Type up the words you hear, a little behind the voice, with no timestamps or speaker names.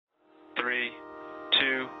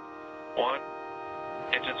2, 1.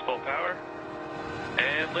 Engines full power.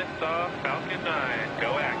 And liftoff, Falcon 9.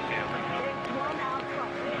 Go Axiom.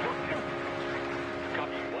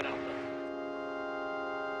 Copy, 1 Alpha.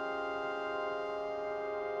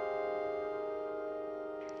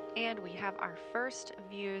 And we have our first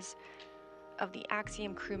views of the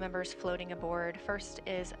Axiom crew members floating aboard. First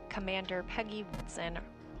is Commander Peggy Whitson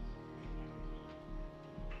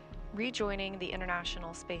rejoining the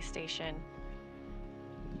International Space Station.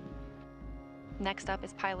 Next up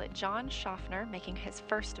is pilot John Shoffner making his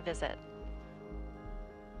first visit.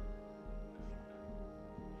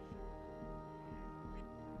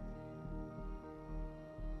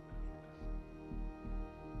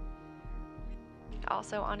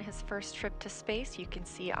 Also on his first trip to space, you can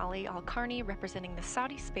see Ali Alqarni representing the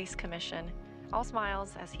Saudi Space Commission, all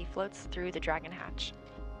smiles as he floats through the Dragon hatch.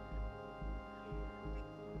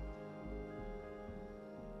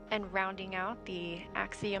 And rounding out the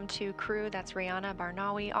Axiom 2 crew, that's Rayyanah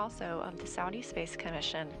Barnawi, also of the Saudi Space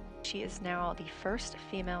Commission. She is now the first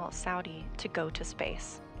female Saudi to go to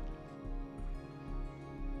space.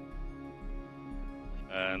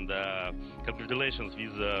 And congratulations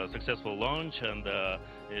with successful launch and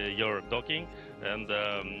your docking. And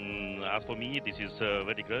as for me, this is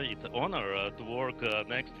very great honor to work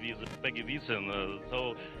next with Peggy Whitson,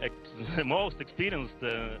 so most experienced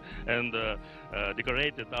and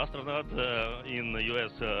decorated astronaut in the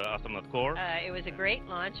U.S. Astronaut Corps. It was a great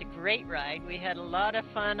launch, a great ride. We had a lot of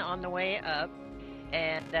fun on the way up,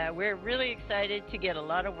 and we're really excited to get a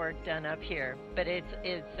lot of work done up here. But it's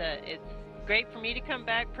great for me to come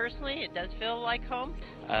back personally. It does feel like home.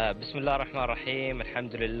 بسم الله الرحمن الرحيم،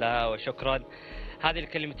 الحمد لله وشكرا. هذه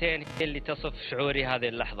الكلمتين هي اللي تصف شعوري هذه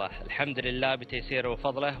اللحظة. الحمد لله بتيسيره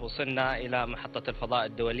وفضله وصلنا إلى محطة الفضاء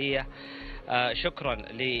الدولية. شكرا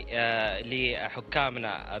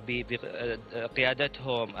لحكامنا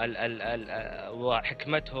بقيادتهم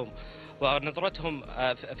وحكمتهم ونظرتهم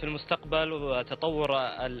في المستقبل وتطور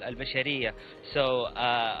البشرية. So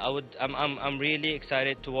I'm really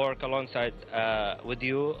excited to work alongside with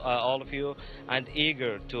you, all of you, and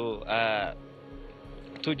eager to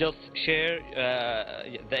just share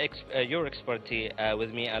your expertise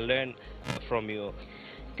with me and learn from you.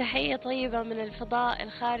 تحية طيبة من الفضاء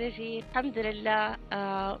الخارجي. الحمد لله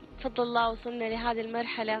بفضل الله وصلنا لهذه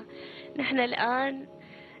المرحلة. نحن الآن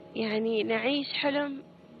يعني نعيش حلم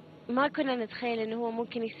ما كنا نتخيل انه هو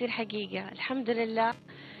ممكن يصير حقيقة. الحمد لله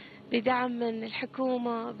بدعم من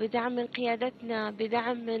الحكومة، بدعم من قيادتنا،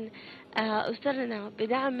 بدعم من أسرنا،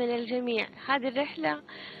 بدعم من الجميع. هذه الرحلة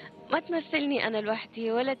ما تمثلني أنا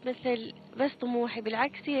لوحدي ولا تمثل بس طموحي،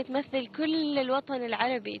 بالعكس هي تمثل كل الوطن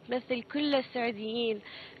العربي، تمثل كل السعوديين.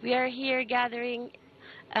 We are here gathering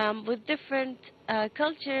with different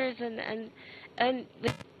cultures and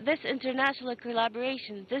this international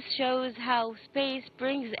collaboration. This shows how space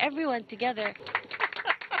brings everyone together.